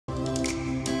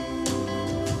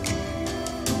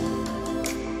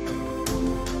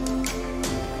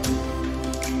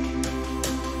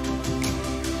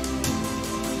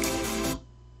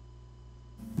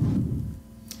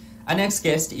Our next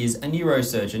guest is a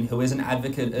neurosurgeon who is an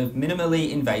advocate of minimally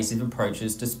invasive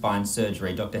approaches to spine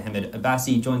surgery. Dr. Hamid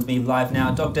Abbasi joins me live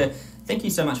now. Doctor, thank you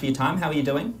so much for your time. How are you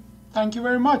doing? Thank you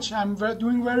very much. I'm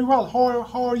doing very well.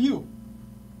 How are you?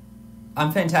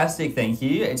 I'm fantastic, thank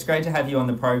you. It's great to have you on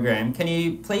the program. Can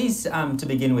you please, to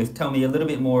begin with, tell me a little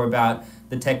bit more about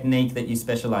the technique that you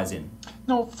specialize in?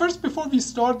 No, first, before we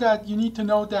start that, you need to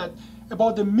know that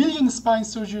about 1 million spine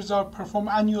surgeries are performed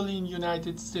annually in the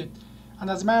United States. And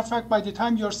as a matter of fact, by the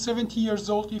time you're 70 years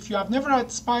old, if you have never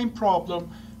had spine problem,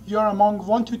 you're among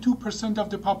 1 to 2% of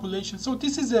the population. So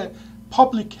this is a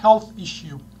public health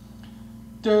issue.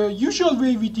 The usual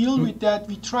way we deal with that,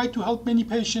 we try to help many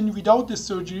patients without the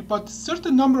surgery, but a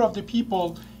certain number of the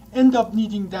people end up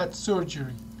needing that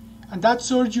surgery. And that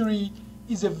surgery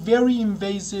is a very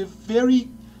invasive, very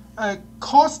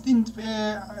costly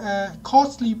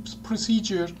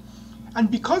procedure. And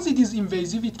because it is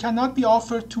invasive, it cannot be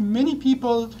offered to many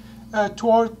people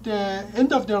toward the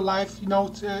end of their life,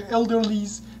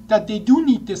 elderlies, that they do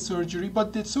need the surgery,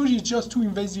 but the surgery is just too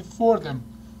invasive for them.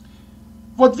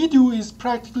 What we do is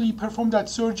practically perform that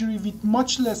surgery with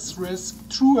much less risk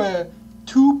through a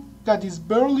tube that is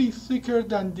barely thicker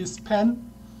than this pen.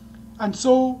 And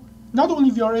so not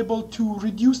only we are able to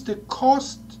reduce the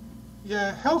cost,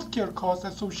 healthcare costs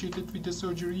associated with the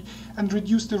surgery and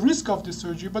reduce the risk of the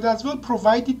surgery, but as well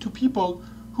provide it to people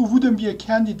who wouldn't be a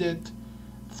candidate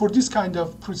for this kind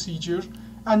of procedure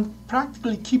and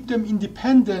practically keep them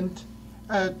independent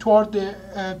toward the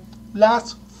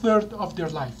last third of their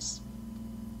lives.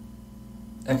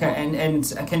 Okay, and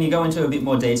can you go into a bit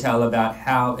more detail about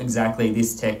how exactly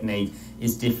this technique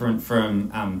is different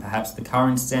from perhaps the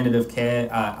current standard of care,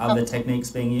 other techniques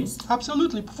being used?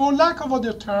 Absolutely. For lack of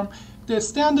other term, the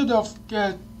standard of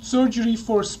surgery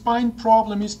for spine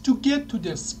problem is to get to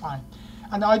the spine.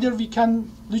 And either we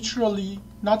can literally,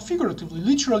 not figuratively,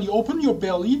 literally open your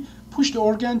belly, push the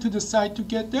organ to the side to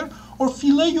get there, or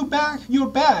fillet your back,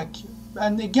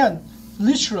 and again,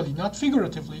 literally, not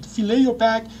figuratively, fillet your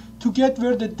back to get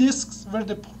where the discs, where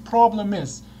the problem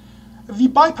is. We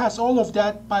bypass all of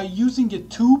that by using a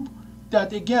tube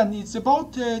that, again, it's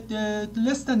about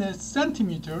less than a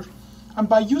centimeter. And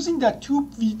by using that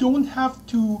tube, we don't have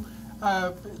to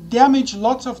damage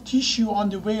lots of tissue on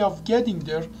the way of getting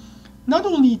there. Not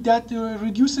only that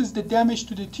reduces the damage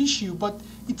to the tissue, but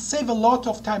it saves a lot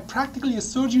of time. Practically a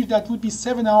surgery that would be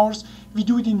 7 hours, we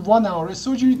do it in 1 hour. A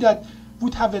surgery that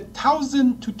would have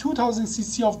 1,000 to 2,000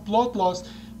 cc of blood loss,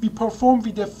 we perform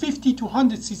with a 50 to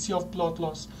 100 cc of blood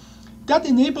loss. That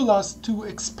enables us to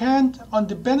expand on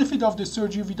the benefit of the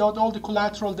surgery without all the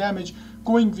collateral damage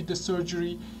going with the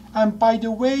surgery. And by the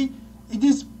way, it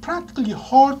is practically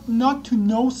hard not to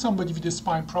know somebody with a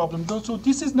spine problem. So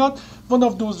this is not one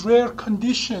of those rare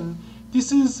conditions.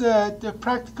 This is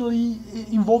practically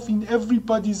involved in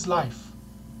everybody's life.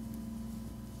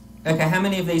 Okay, how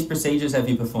many of these procedures have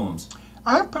you performed?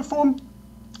 I have performed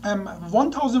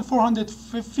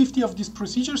 1,450 of these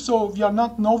procedures, so we are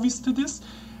not novice to this.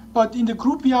 But in the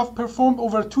group, we have performed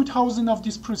over 2,000 of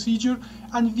this procedure,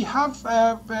 and we have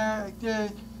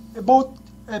about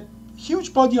a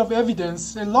huge body of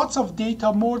evidence, lots of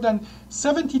data, more than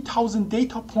 70,000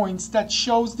 data points that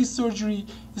shows this surgery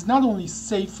is not only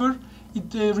safer,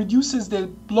 it reduces the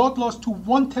blood loss to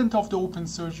 1/10 of the open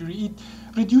surgery. It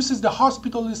reduces the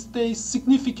hospital stay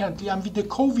significantly, and with the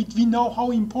COVID, we know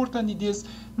how important it is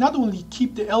not only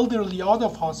keep the elderly out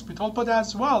of hospital, but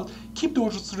as well keep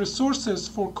those resources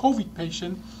for COVID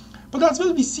patient. But as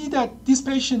well, we see that this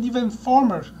patient, even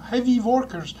farmers, heavy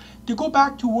workers, they go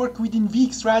back to work within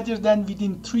weeks rather than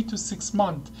within 3 to 6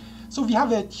 months. So we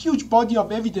have a huge body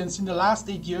of evidence in the last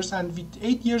 8 years, and with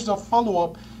 8 years of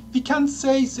follow-up, we can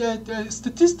say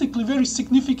statistically, very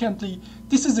significantly,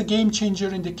 this is a game changer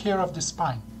in the care of the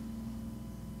spine.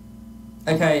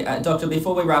 Okay, Doctor,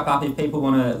 before we wrap up, if people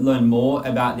want to learn more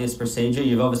about this procedure,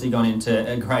 you've obviously gone into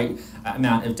a great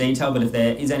amount of detail, but if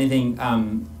there is anything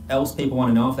else people want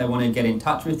to know, if they want to get in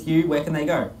touch with you, where can they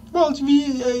go? Well,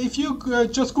 if you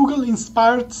just Google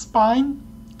Inspired Spine,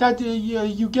 that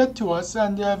you get to us,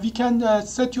 and we can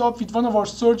set you up with one of our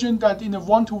surgeons that in a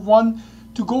one-to-one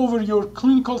to go over your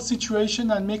clinical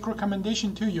situation and make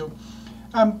recommendation to you.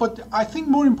 But I think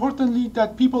more importantly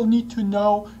that people need to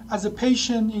know, as a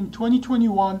patient in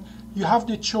 2021, you have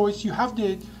the choice, you have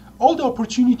all the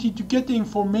opportunity to get the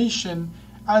information,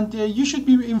 and you should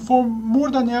be informed more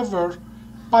than ever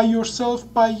by yourself,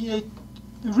 by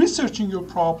researching your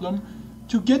problem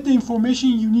to get the information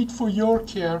you need for your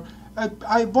care.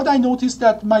 What I noticed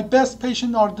that my best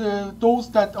patients are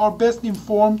those that are best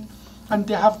informed, and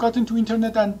they have gotten to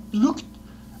internet and looked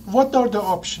what are the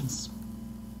options.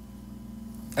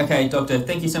 Okay, Doctor,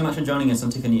 thank you so much for joining us on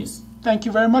Ticker News. Thank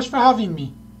you very much for having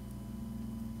me.